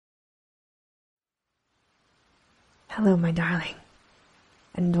Hello, my darling,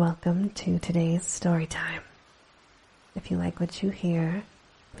 and welcome to today's story time. If you like what you hear,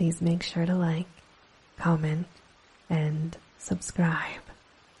 please make sure to like, comment, and subscribe.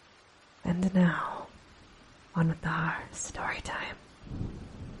 And now, on with our story time.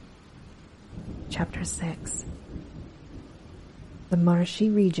 Chapter 6. The marshy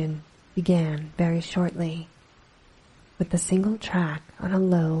region began very shortly, with a single track on a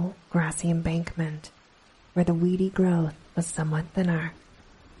low, grassy embankment where the weedy growth was somewhat thinner.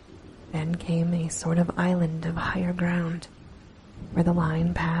 Then came a sort of island of higher ground, where the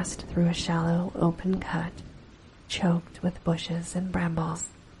line passed through a shallow open cut, choked with bushes and brambles.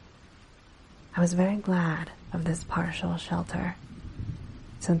 I was very glad of this partial shelter,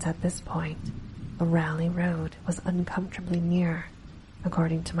 since at this point the Raleigh Road was uncomfortably near,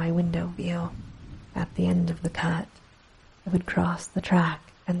 according to my window view. At the end of the cut, I would cross the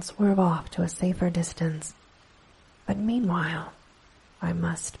track and swerve off to a safer distance. But meanwhile, I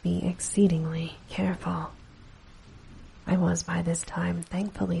must be exceedingly careful. I was by this time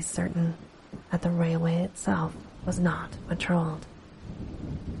thankfully certain that the railway itself was not patrolled.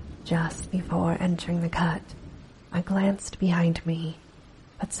 Just before entering the cut, I glanced behind me,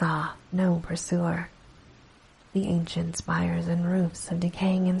 but saw no pursuer. The ancient spires and roofs of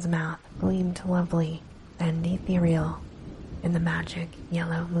decaying Innsmouth gleamed lovely and ethereal in the magic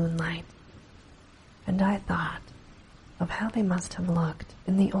yellow moonlight, and I thought of how they must have looked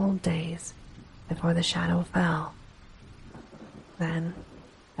in the old days before the shadow fell. Then,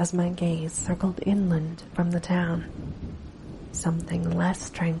 as my gaze circled inland from the town, something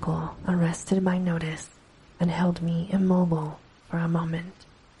less tranquil arrested my notice and held me immobile for a moment.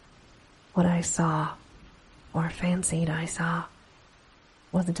 What I saw, or fancied I saw,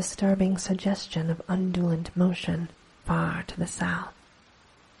 was a disturbing suggestion of undulant motion far to the south,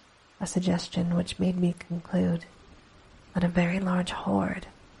 a suggestion which made me conclude that a very large horde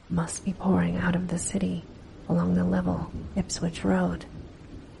must be pouring out of the city along the level Ipswich Road.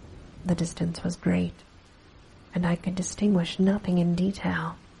 The distance was great, and I could distinguish nothing in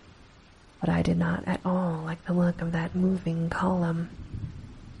detail, but I did not at all like the look of that moving column.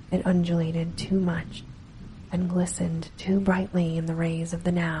 It undulated too much and glistened too brightly in the rays of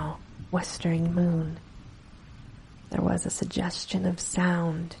the now westering moon. There was a suggestion of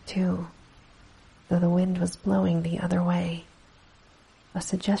sound, too, though the wind was blowing the other way. A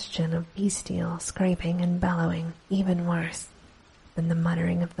suggestion of bestial scraping and bellowing even worse than the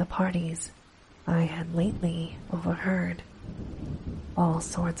muttering of the parties I had lately overheard. All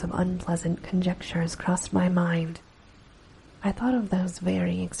sorts of unpleasant conjectures crossed my mind. I thought of those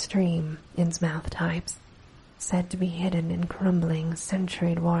very extreme Innsmouth types, said to be hidden in crumbling,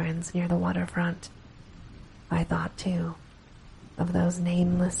 centuried warrens near the waterfront. I thought, too, of those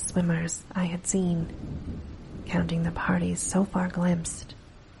nameless swimmers I had seen, counting the parties so far glimpsed,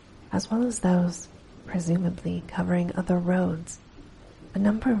 as well as those presumably covering other roads. The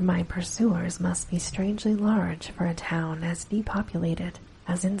number of my pursuers must be strangely large for a town as depopulated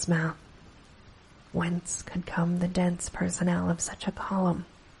as Innsmouth. Whence could come the dense personnel of such a column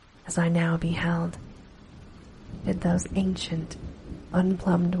as I now beheld? Did those ancient,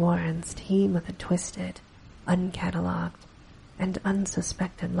 unplumbed warrens teem with a twisted, uncatalogued, and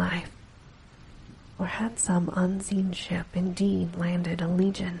unsuspected life? Or had some unseen ship indeed landed a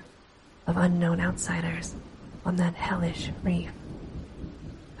legion of unknown outsiders on that hellish reef?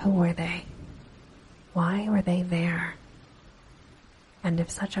 Who were they? Why were they there? And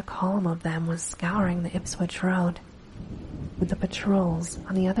if such a column of them was scouring the Ipswich Road, would the patrols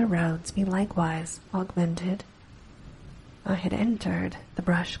on the other roads be likewise augmented? I had entered the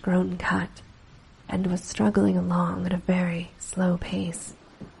brush-grown cut and was struggling along at a very slow pace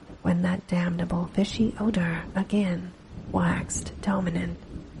when that damnable fishy odor again waxed dominant.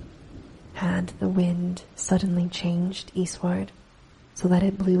 Had the wind suddenly changed eastward so that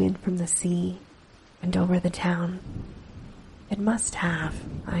it blew in from the sea and over the town? It must have,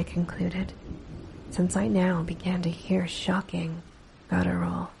 I concluded, since I now began to hear shocking,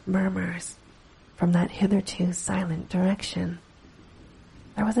 guttural murmurs from that hitherto silent direction.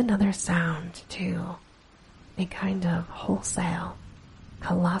 There was another sound, too, a kind of wholesale,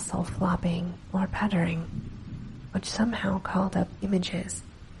 colossal flopping or pattering, which somehow called up images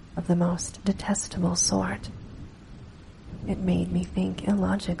of the most detestable sort. It made me think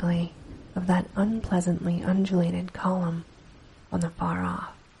illogically of that unpleasantly undulated column on the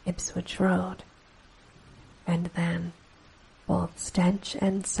far-off Ipswich Road. And then both stench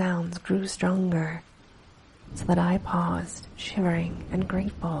and sounds grew stronger, so that I paused, shivering and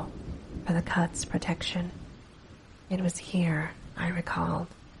grateful for the cut's protection. It was here, I recalled,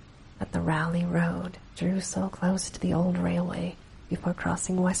 that the Raleigh Road drew so close to the old railway before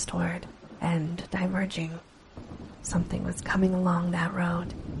crossing westward and diverging. Something was coming along that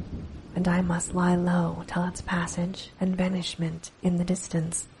road, and I must lie low till its passage and vanishment in the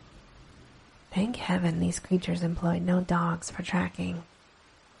distance. Thank heaven these creatures employed no dogs for tracking,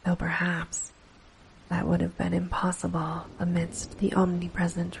 though perhaps that would have been impossible amidst the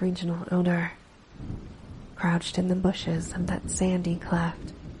omnipresent regional odor. Crouched in the bushes of that sandy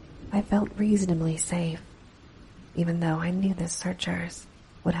cleft, I felt reasonably safe, even though I knew the searchers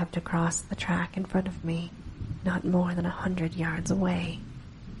would have to cross the track in front of me, not more than 100 yards away.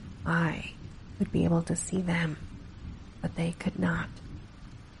 I would be able to see them, but they could not,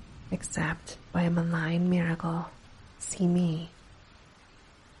 except by a malign miracle, see me.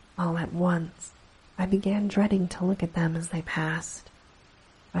 All at once, I began dreading to look at them as they passed.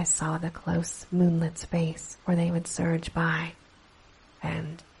 I saw the close moonlit space where they would surge by,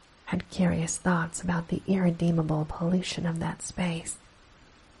 and had curious thoughts about the irredeemable pollution of that space.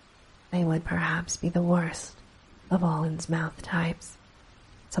 They would perhaps be the worst of all Innsmouth types,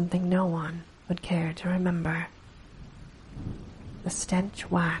 something no one would care to remember. The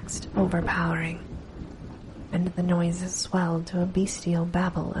stench waxed overpowering, and the noises swelled to a bestial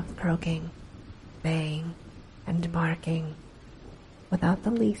babble of croaking, baying, and barking, without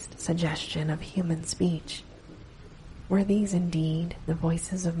the least suggestion of human speech. Were these indeed the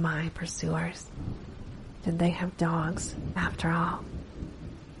voices of my pursuers? Did they have dogs, after all?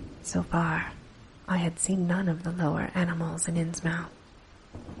 So far, I had seen none of the lower animals in Innsmouth.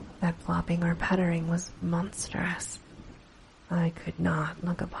 That flopping or puttering was monstrous. I could not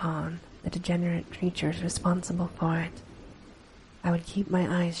look upon the degenerate creatures responsible for it. I would keep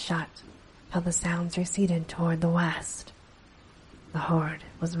my eyes shut till the sounds receded toward the west. The horde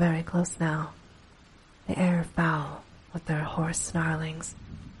was very close now, the air foul with their hoarse snarlings,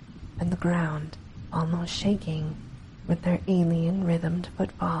 and the ground almost shaking with their alien-rhythmed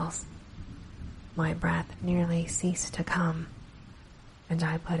footfalls. My breath nearly ceased to come, and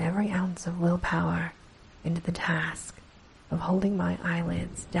I put every ounce of willpower into the task of holding my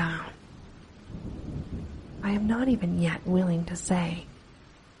eyelids down. I am not even yet willing to say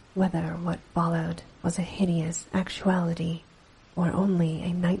whether what followed was a hideous actuality or only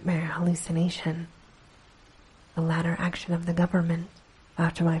a nightmare hallucination. The latter action of the government,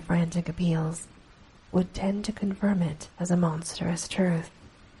 after my frantic appeals, would tend to confirm it as a monstrous truth.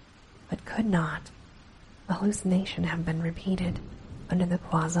 But could not a hallucination have been repeated under the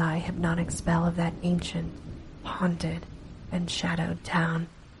quasi-hypnotic spell of that ancient, haunted, and shadowed town?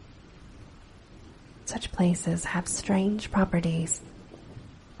 Such places have strange properties,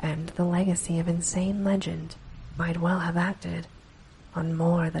 and the legacy of insane legend might well have acted on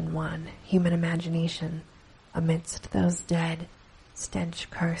more than one human imagination amidst those dead,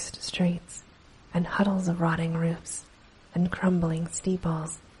 stench-cursed streets and huddles of rotting roofs and crumbling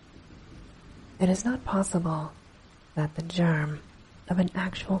steeples. It is not possible that the germ of an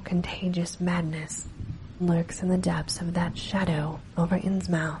actual contagious madness lurks in the depths of that shadow over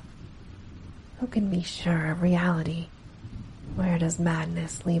Innsmouth. Who can be sure of reality? Where does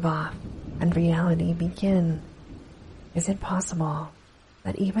madness leave off and reality begin? Is it possible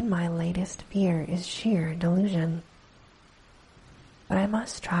that even my latest fear is sheer delusion? But I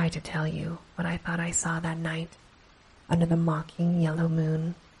must try to tell you what I thought I saw that night under the mocking yellow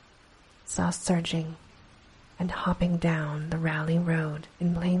moon, saw surging and hopping down the Raleigh Road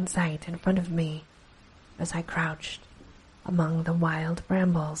in plain sight in front of me as I crouched among the wild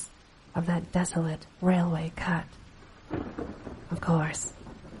brambles of that desolate railway cut. Of course,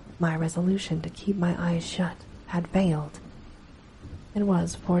 my resolution to keep my eyes shut had failed. It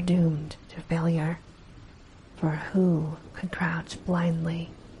was foredoomed to failure, for who could crouch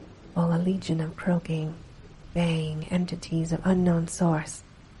blindly while a legion of croaking, baying entities of unknown source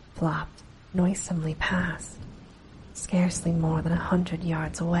flopped noisomely past, scarcely more than 100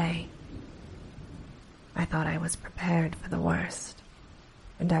 yards away? I thought I was prepared for the worst,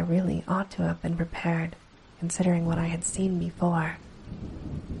 and I really ought to have been prepared considering what I had seen before.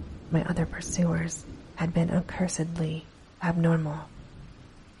 My other pursuers had been accursedly abnormal.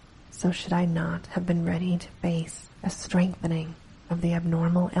 So should I not have been ready to face a strengthening of the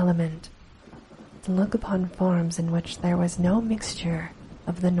abnormal element, to look upon forms in which there was no mixture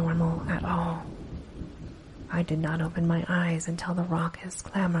of the normal at all? I did not open my eyes until the raucous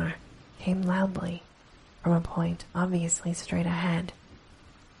clamor came loudly from a point obviously straight ahead.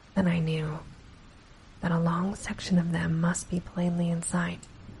 Then I knew that a long section of them must be plainly in sight,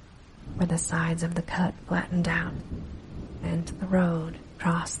 where the sides of the cut flattened out and the road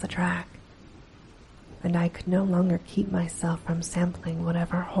crossed the track. and I could no longer keep myself from sampling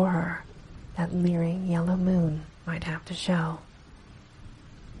whatever horror that leering yellow moon might have to show.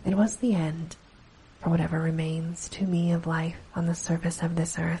 It was the end, for whatever remains to me of life on the surface of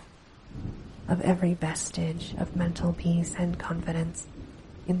this earth, of every vestige of mental peace and confidence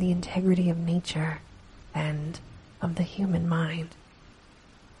in the integrity of nature and of the human mind.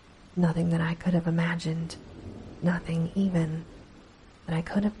 Nothing that I could have imagined, nothing even that I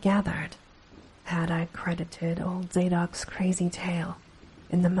could have gathered, had I credited old Zadok's crazy tale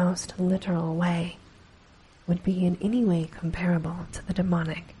in the most literal way, would be in any way comparable to the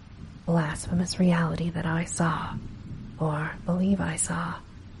demonic, blasphemous reality that I saw, or believe I saw.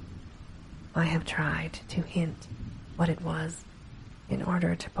 I have tried to hint what it was in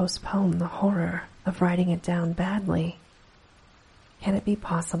order to postpone the horror of writing it down badly. Can it be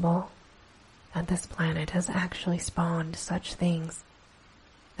possible that this planet has actually spawned such things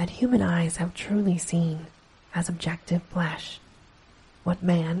that human eyes have truly seen as objective flesh, what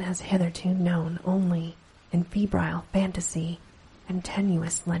man has hitherto known only in febrile fantasy and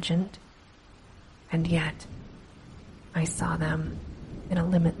tenuous legend? And yet, I saw them in a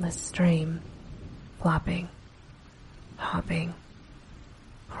limitless stream, flopping, hopping,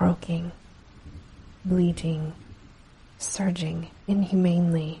 croaking, bleating, surging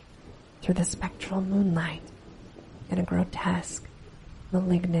inhumanely through the spectral moonlight in a grotesque,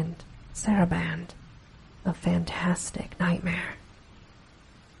 malignant saraband of fantastic nightmare.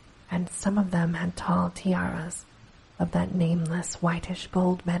 And some of them had tall tiaras of that nameless whitish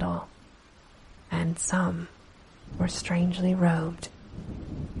gold metal, and some were strangely robed,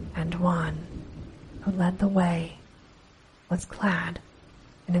 and one who led the way was clad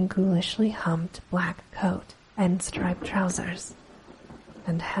in a ghoulishly humped black coat and striped trousers,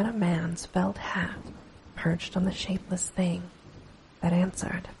 and had a man's felt hat perched on the shapeless thing that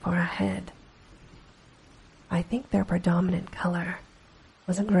answered for a head. I think their predominant color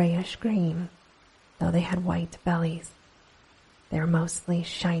was a grayish green, though they had white bellies. They were mostly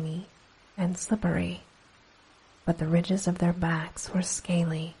shiny and slippery, but the ridges of their backs were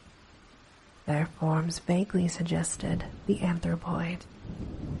scaly. Their forms vaguely suggested the anthropoid,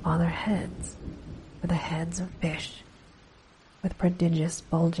 while their heads were the heads of fish, with prodigious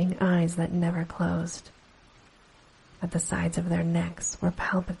bulging eyes that never closed. At the sides of their necks were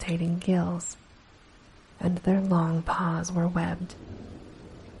palpitating gills, and their long paws were webbed.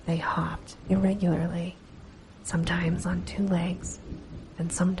 They hopped irregularly, sometimes on 2 legs,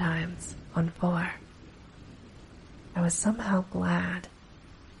 and sometimes on 4. I was somehow glad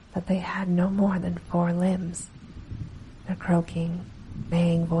that they had no more than 4 limbs. Their croaking,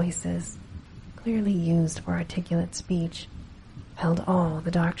 baying voices, clearly used for articulate speech, held all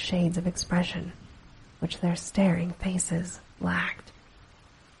the dark shades of expression which their staring faces lacked.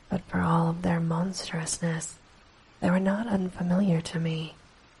 But for all of their monstrousness, they were not unfamiliar to me.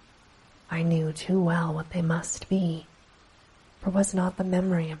 I knew too well what they must be, for was not the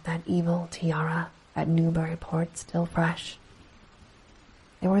memory of that evil tiara at Newburyport still fresh?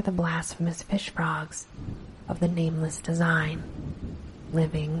 They were the blasphemous fish frogs of the nameless design,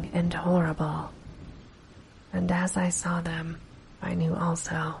 living and horrible. And as I saw them, I knew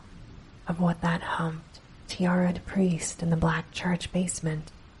also of what that humped, tiaraed priest in the black church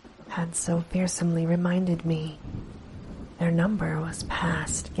basement had so fearsomely reminded me. Their number was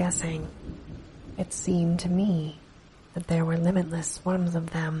past guessing. It seemed to me that there were limitless swarms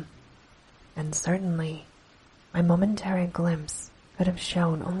of them, and certainly my momentary glimpse could have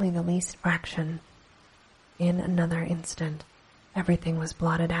shown only the least fraction. In another instant, everything was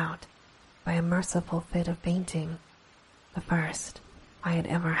blotted out by a merciful fit of fainting, the first I had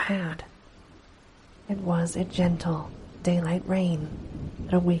ever had. It was a gentle daylight rain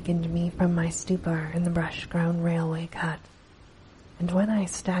that awakened me from my stupor in the brush-grown railway cut, and when I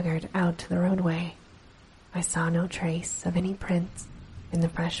staggered out to the roadway, I saw no trace of any prints in the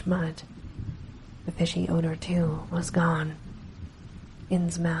fresh mud. The fishy odor, too, was gone.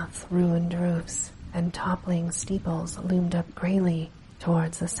 Innsmouth's ruined roofs and toppling steeples loomed up grayly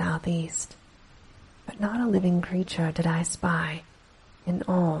towards the southeast, but not a living creature did I spy in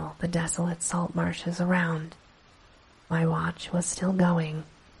all the desolate salt marshes around. My watch was still going,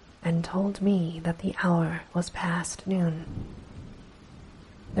 and told me that the hour was past noon.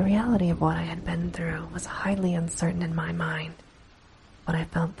 The reality of what I had been through was highly uncertain in my mind, but I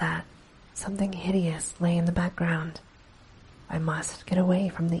felt that something hideous lay in the background. I must get away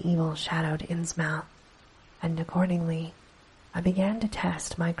from the evil-shadowed Innsmouth, and accordingly I began to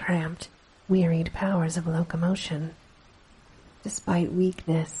test my cramped, wearied powers of locomotion. Despite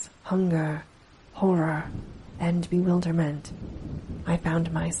weakness, hunger, horror, and bewilderment, I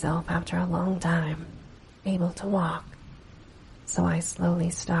found myself after a long time able to walk, so I slowly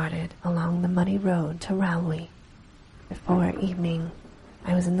started along the muddy road to Rowley. Before evening,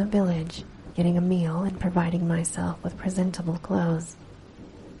 I was in the village, getting a meal and providing myself with presentable clothes.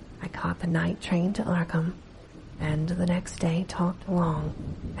 I caught the night train to Arkham, and the next day talked long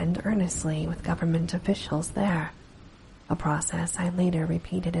and earnestly with government officials there, a process I later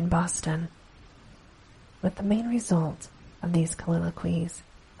repeated in Boston. With the main result of these colloquies,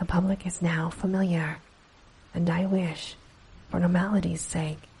 the public is now familiar, and I wish, for normality's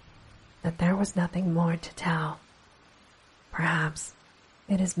sake, that there was nothing more to tell. Perhaps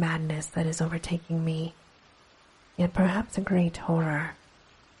it is madness that is overtaking me, yet perhaps a great horror,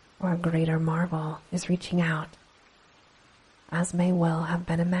 or a greater marvel, is reaching out. As may well have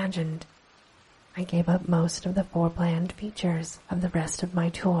been imagined, I gave up most of the foreplanned features of the rest of my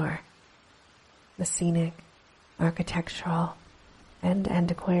tour. The scenic, architectural, and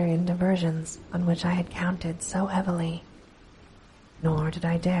antiquarian diversions on which I had counted so heavily. Nor did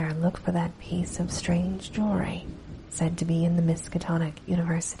I dare look for that piece of strange jewelry said to be in the Miskatonic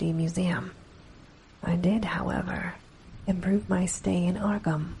University Museum. I did, however, improve my stay in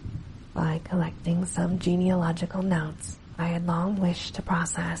Arkham by collecting some genealogical notes I had long wished to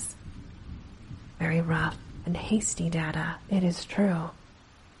process. Very rough and hasty data, it is true,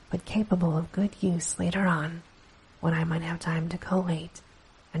 but capable of good use later on, when I might have time to collate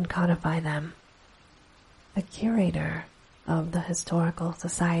and codify them. The curator of the Historical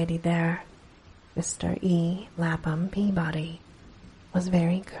Society there, Mr. E. Lapham Peabody, was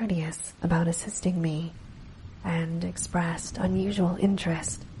very courteous about assisting me, and expressed unusual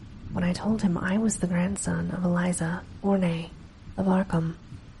interest when I told him I was the grandson of Eliza Ornay of Arkham.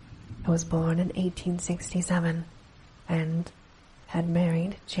 I was born in 1867 and had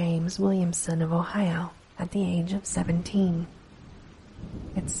married James Williamson of Ohio at the age of 17.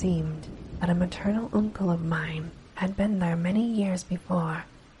 It seemed that a maternal uncle of mine had been there many years before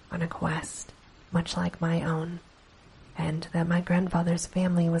on a quest much like my own, and that my grandfather's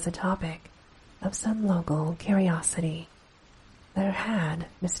family was a topic of some local curiosity. There had,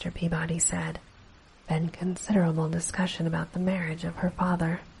 Mr. Peabody said, been considerable discussion about the marriage of her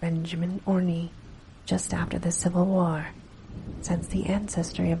father, Benjamin Orney, just after the Civil War, since the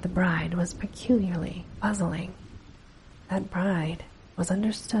ancestry of the bride was peculiarly puzzling. That bride was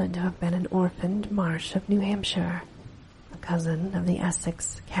understood to have been an orphaned Marsh of New Hampshire, a cousin of the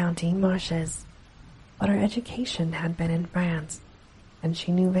Essex County Marshes, but her education had been in France, and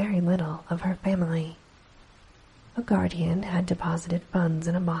she knew very little of her family. A guardian had deposited funds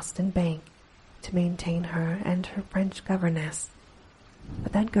in a Boston bank to maintain her and her French governess,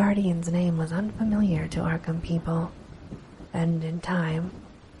 but that guardian's name was unfamiliar to Arkham people, and in time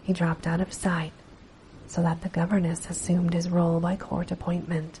he dropped out of sight, so that the governess assumed his role by court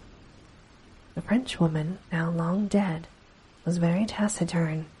appointment. The Frenchwoman, now long dead, was very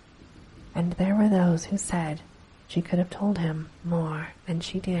taciturn, and there were those who said she could have told him more than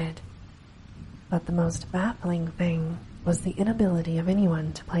she did. But the most baffling thing was the inability of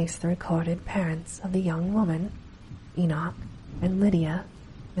anyone to place the recorded parents of the young woman, Enoch and Lydia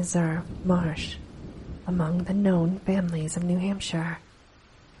Meserve Marsh, among the known families of New Hampshire.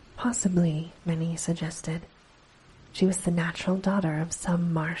 Possibly, many suggested, she was the natural daughter of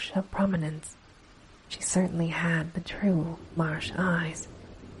some Marsh of prominence. She certainly had the true Marsh eyes.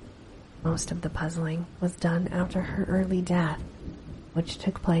 Most of the puzzling was done after her early death, which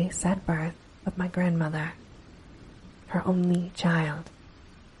took place at birth of my grandmother, her only child.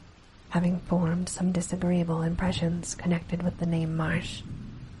 Having formed some disagreeable impressions connected with the name Marsh,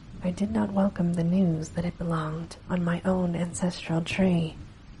 I did not welcome the news that it belonged on my own ancestral tree,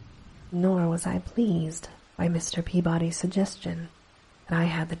 nor was I pleased by Mr. Peabody's suggestion that I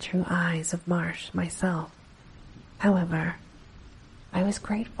had the true eyes of Marsh myself. However, I was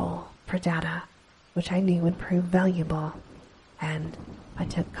grateful for data which I knew would prove valuable, and I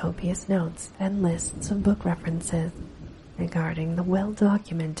took copious notes and lists of book references regarding the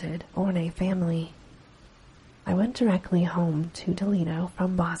well-documented Ornay family. I went directly home to Toledo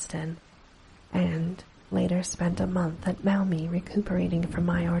from Boston, and later spent a month at Maumee recuperating from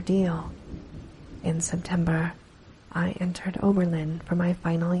my ordeal. In September, I entered Oberlin for my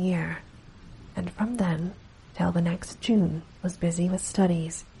final year, and from then till the next June was busy with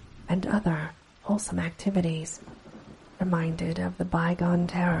studies and other wholesome activities, reminded of the bygone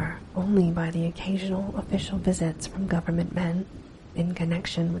terror only by the occasional official visits from government men in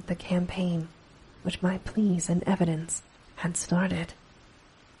connection with the campaign which my pleas and evidence had started.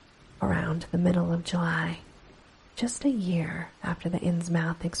 Around the middle of July, just a year after the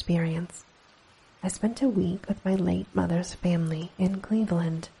Innsmouth experience, I spent a week with my late mother's family in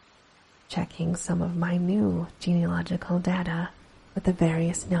Cleveland. checking some of my new genealogical data with the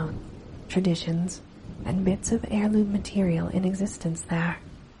various notes, traditions, and bits of heirloom material in existence there,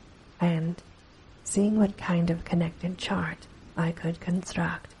 and seeing what kind of connected chart I could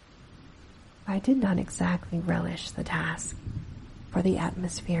construct. I did not exactly relish the task, for the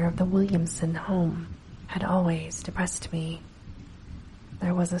atmosphere of the Williamson home had always depressed me.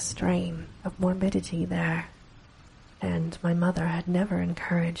 There was a strain of morbidity there, and my mother had never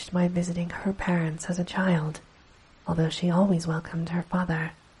encouraged my visiting her parents as a child, although she always welcomed her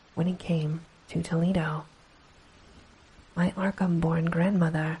father when he came to Toledo. My Arkham-born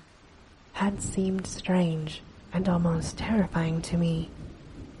grandmother had seemed strange and almost terrifying to me,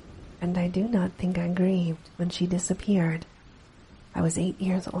 and I do not think I grieved when she disappeared. I was 8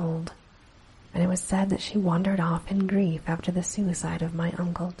 years old, and it was said that she wandered off in grief after the suicide of my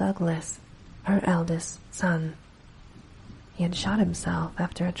Uncle Douglas, her eldest son. He had shot himself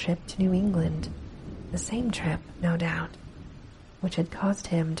after a trip to New England, the same trip, no doubt, which had caused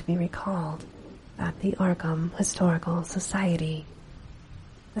him to be recalled at the Arkham Historical Society.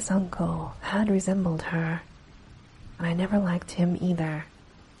 This uncle had resembled her, and I never liked him either.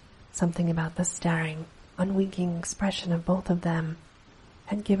 Something about the staring, unwinking expression of both of them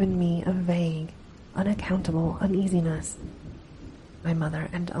had given me a vague, unaccountable uneasiness. My mother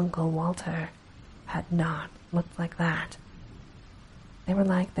and Uncle Walter had not looked like that. They were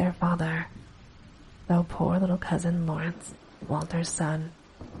like their father, though poor little cousin Lawrence, Walter's son,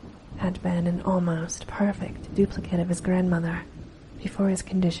 had been an almost perfect duplicate of his grandmother before his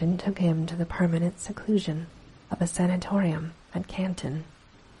condition took him to the permanent seclusion of a sanatorium at Canton.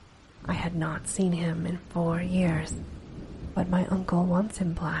 I had not seen him in 4 years, but my uncle once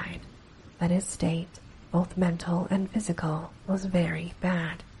implied that his state, both mental and physical, was very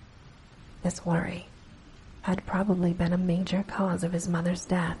bad. This worry had probably been a major cause of his mother's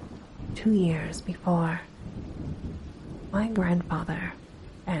death 2 years before. My grandfather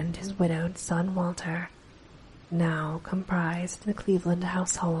and his widowed son Walter now comprised the Cleveland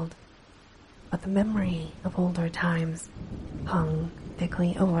household, but the memory of older times hung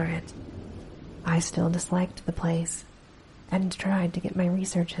thickly over it. I still disliked the place and tried to get my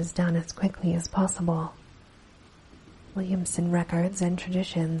researches done as quickly as possible. Williamson records and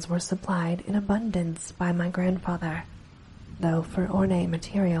traditions were supplied in abundance by my grandfather, though for ornate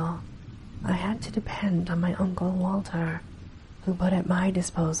material, I had to depend on my Uncle Walter, who put at my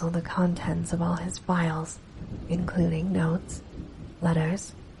disposal the contents of all his files, including notes,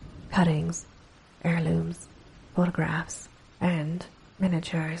 letters, cuttings, heirlooms, photographs, and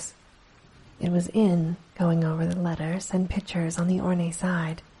miniatures. It was in going over the letters and pictures on the ornate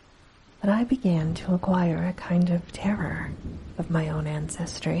side that I began to acquire a kind of terror of my own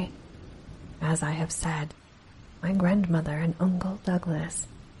ancestry. As I have said, my grandmother and Uncle Douglas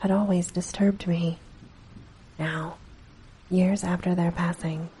had always disturbed me. Now, years after their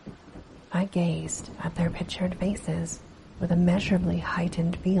passing, I gazed at their pictured faces with a measurably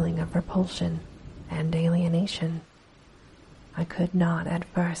heightened feeling of repulsion and alienation. I could not at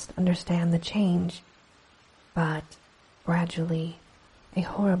first understand the change, but gradually a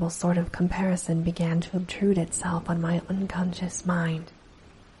horrible sort of comparison began to obtrude itself on my unconscious mind,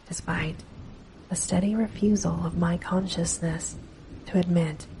 despite the steady refusal of my consciousness to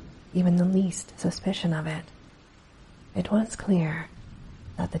admit even the least suspicion of it. It was clear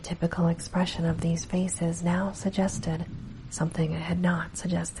that the typical expression of these faces now suggested something it had not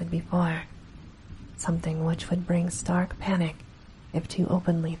suggested before, something which would bring stark panic if too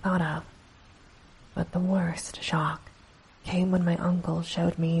openly thought of. But the worst shock came when my uncle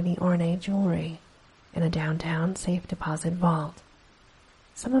showed me the ornate jewelry in a downtown safe deposit vault.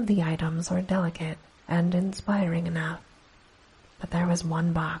 Some of the items were delicate and inspiring enough, but there was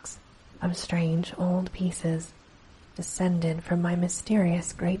one box of strange old pieces descended from my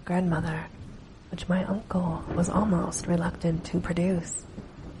mysterious great-grandmother, which my uncle was almost reluctant to produce.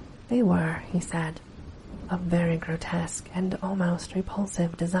 They were, he said, of very grotesque and almost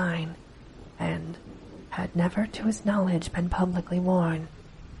repulsive design, and had never to his knowledge been publicly worn,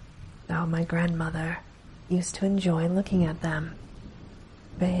 though my grandmother used to enjoy looking at them.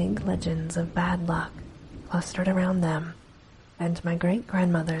 Vague legends of bad luck clustered around them, and my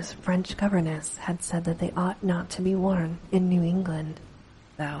great-grandmother's French governess had said that they ought not to be worn in New England,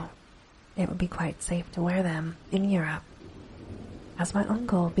 though it would be quite safe to wear them in Europe. As my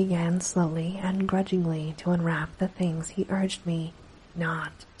uncle began slowly and grudgingly to unwrap the things, he urged me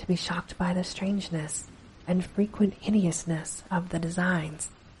not to be shocked by the strangeness and frequent hideousness of the designs.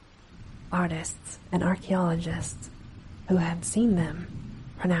 Artists and archaeologists who had seen them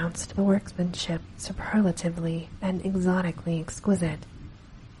pronounced the workmanship superlatively and exotically exquisite,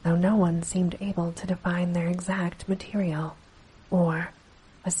 though no one seemed able to define their exact material or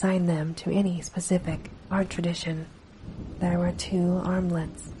assign them to any specific art tradition. There were 2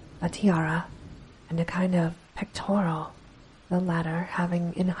 armlets, a tiara, and a kind of pectoral, the latter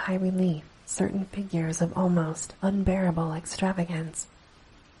having in high relief certain figures of almost unbearable extravagance.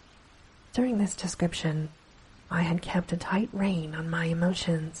 During this description, I had kept a tight rein on my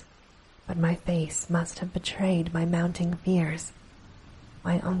emotions, but my face must have betrayed my mounting fears.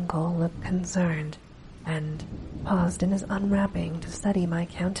 My uncle looked concerned and paused in his unwrapping to study my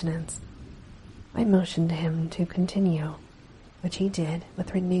countenance. I motioned to him to continue, which he did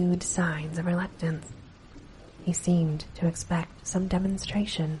with renewed signs of reluctance. He seemed to expect some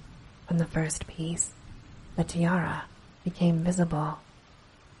demonstration when the first piece, the tiara, became visible,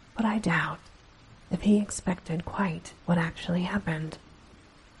 but I doubt if he expected quite what actually happened.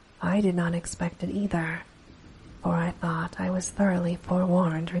 I did not expect it either, for I thought I was thoroughly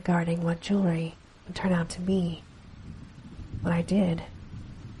forewarned regarding what jewelry would turn out to be. What I did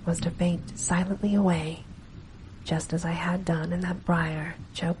was to faint silently away, just as I had done in that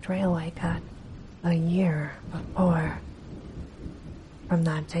briar-choked railway cut a year before. From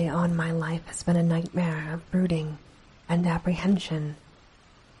that day on, my life has been a nightmare of brooding and apprehension,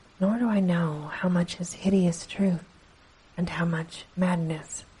 nor do I know how much is hideous truth and how much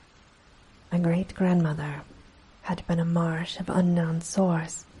madness. My great-grandmother had been a Marsh of unknown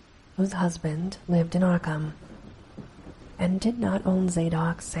source, whose husband lived in Arkham. And did not old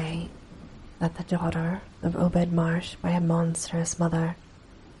Zadok say that the daughter of Obed Marsh by a monstrous mother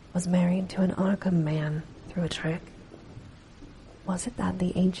was married to an Arkham man through a trick? Was it that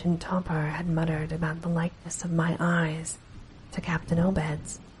the ancient Topper had muttered about the likeness of my eyes to Captain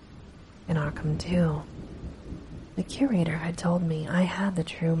Obed's? In Arkham, too, the curator had told me I had the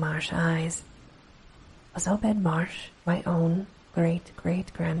true Marsh eyes. Was Obed Marsh my own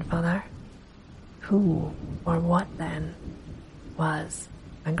great-great-grandfather? Who or what, then, was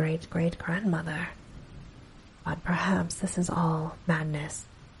my great-great-grandmother? But perhaps this is all madness.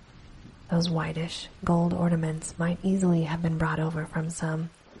 Those whitish gold ornaments might easily have been brought over from some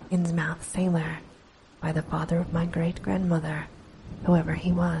Innsmouth sailor by the father of my great-grandmother, whoever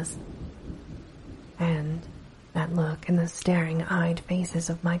he was. And that look in the staring-eyed faces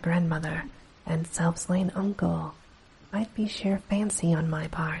of my grandmother and self-slain uncle might be sheer fancy on my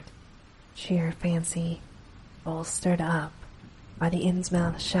part, sheer fancy, bolstered up by the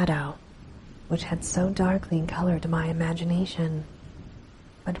Innsmouth shadow, which had so darkly colored my imagination.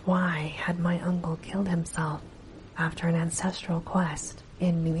 But why had my uncle killed himself after an ancestral quest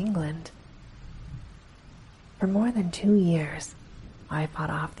in New England? For more than 2 years, I fought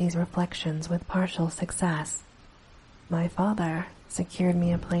off these reflections with partial success. My father secured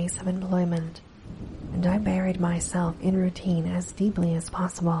me a place of employment, and I buried myself in routine as deeply as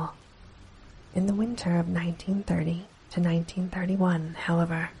possible. In the winter of 1930 to 1931,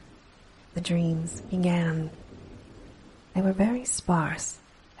 however, the dreams began. They were very sparse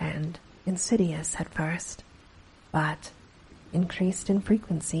and insidious at first, but increased in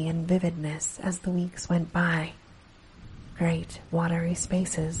frequency and vividness as the weeks went by. Great watery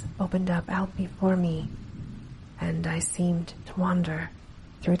spaces opened up out before me, and I seemed to wander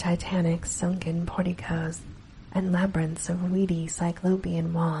through Titanic's sunken porticos and labyrinths of weedy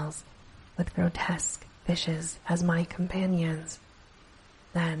cyclopean walls with grotesque fishes as my companions.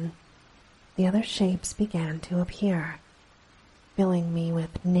 Then the other shapes began to appear, filling me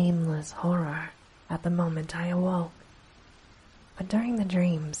with nameless horror at the moment I awoke. But during the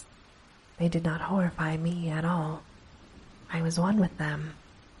dreams, they did not horrify me at all. I was one with them,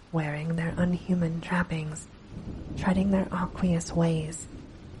 wearing their unhuman trappings, treading their aqueous ways,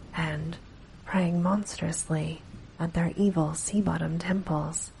 and praying monstrously at their evil sea-bottom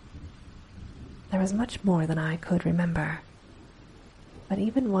temples. There was much more than I could remember, but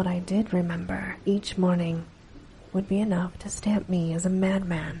even what I did remember each morning would be enough to stamp me as a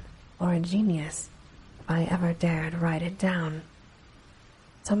madman or a genius if I ever dared write it down.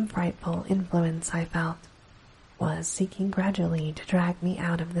 Some frightful influence, I felt, was seeking gradually to drag me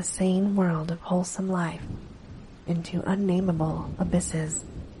out of the sane world of wholesome life into unnameable abysses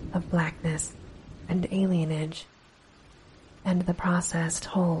of blackness and alienage, and the process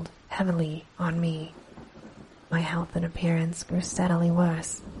told heavily on me. My health and appearance grew steadily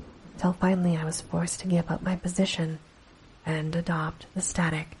worse, till finally I was forced to give up my position and adopt the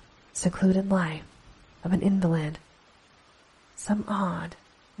static, secluded life of an invalid. Some odd,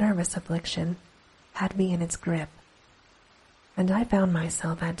 nervous affliction had me in its grip, and I found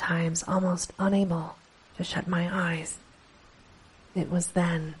myself at times almost unable to shut my eyes. It was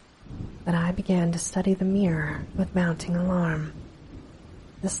then that I began to study the mirror with mounting alarm.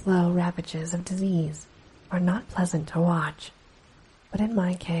 The slow ravages of disease are not pleasant to watch, but in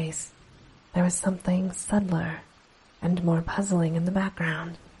my case, there was something subtler and more puzzling in the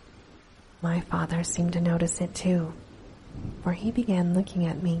background. My father seemed to notice it too, for he began looking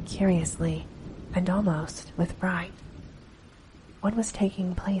at me curiously and almost with fright. What was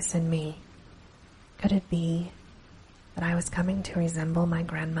taking place in me? Could it be that I was coming to resemble my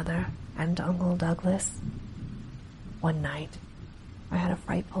grandmother and Uncle Douglas? One night, I had a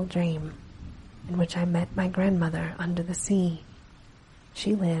frightful dream in which I met my grandmother under the sea.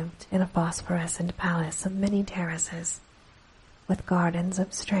 She lived in a phosphorescent palace of many terraces, with gardens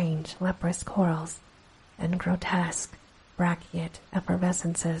of strange leprous corals and grotesque brachiate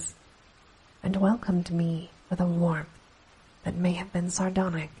effervescences, and welcomed me with a warmth that may have been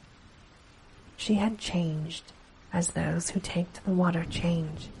sardonic. She had changed as those who take to the water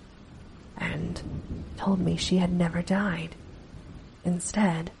change, and told me she had never died.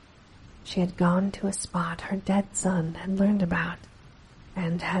 Instead, she had gone to a spot her dead son had learned about,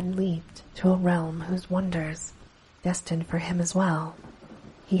 and had leaped to a realm whose wonders, destined for him as well,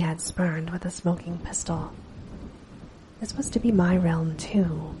 he had spurned with a smoking pistol. This was to be my realm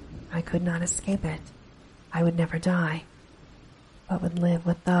too. I could not escape it. I would never die, but would live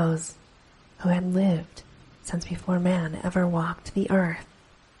with those who had lived since before man ever walked the earth.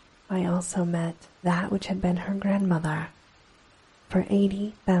 I also met that which had been her grandmother. For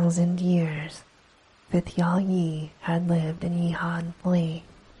 80,000 years, Vithal Yi had lived in Yihan Fli,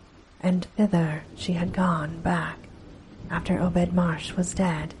 and thither she had gone back after Obed Marsh was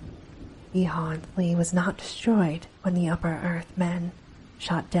dead. Yihan Fli was not destroyed when the upper earth men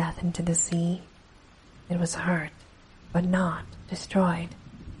shot death into the sea. It was hurt, but not destroyed.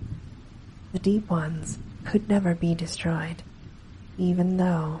 The deep ones could never be destroyed, even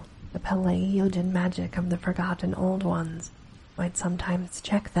though the Paleogen magic of the forgotten old ones might sometimes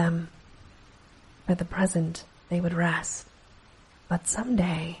check them. For the present, they would rest, but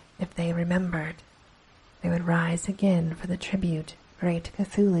someday, if they remembered, they would rise again for the tribute great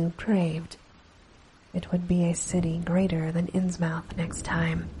Cthulhu craved. It would be a city greater than Innsmouth next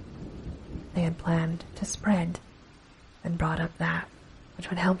time. They had planned to spread, and brought up that which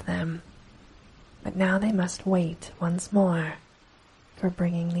would help them. But now they must wait once more. For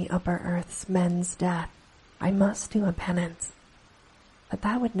bringing the upper earth's men's death, I must do a penance. But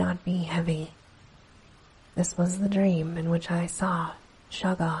that would not be heavy. This was the dream in which I saw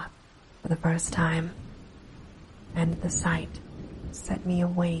Shoggoth for the first time, and the sight set me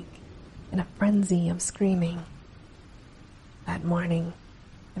awake in a frenzy of screaming. That morning,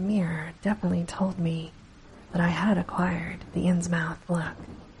 the mirror definitely told me that I had acquired the Innsmouth look.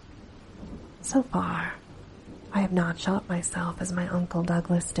 So far, I have not shot myself as my Uncle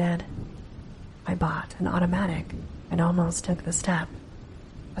Douglas did. I bought an automatic and almost took the step,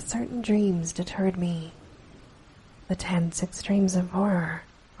 but certain dreams deterred me. The tense extremes of horror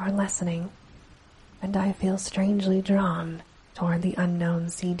are lessening, and I feel strangely drawn toward the unknown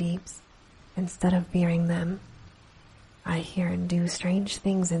sea deeps instead of fearing them. I hear and do strange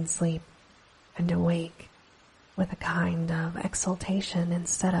things in sleep, and awake with a kind of exultation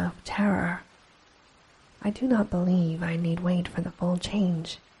instead of terror. I do not believe I need wait for the full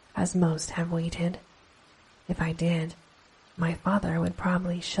change, as most have waited. If I did, my father would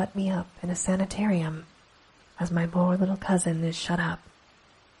probably shut me up in a sanitarium, as my poor little cousin is shut up.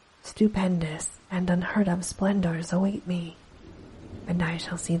 Stupendous and unheard of splendors await me, and I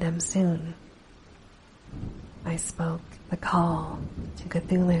shall see them soon. I spoke the call to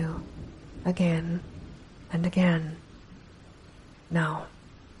Cthulhu again and again. No,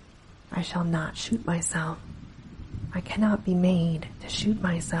 I shall not shoot myself. I cannot be made to shoot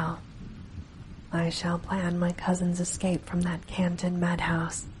myself. I shall plan my cousin's escape from that Canton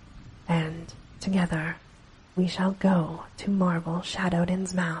madhouse, and, together, we shall go to marble-shadowed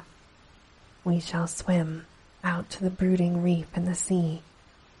Innsmouth. We shall swim out to the brooding reef in the sea,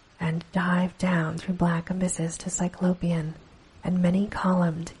 and dive down through black abysses to Cyclopean and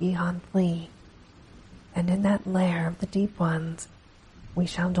many-columned Yihan Fli. And in that lair of the deep ones, we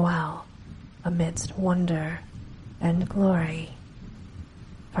shall dwell amidst wonder and glory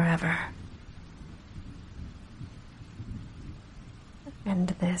forever. And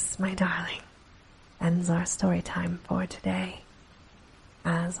this, my darling, ends our story time for today.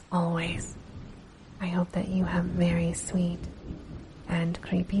 As always, I hope that you have very sweet and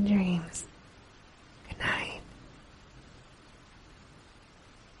creepy dreams. Good night.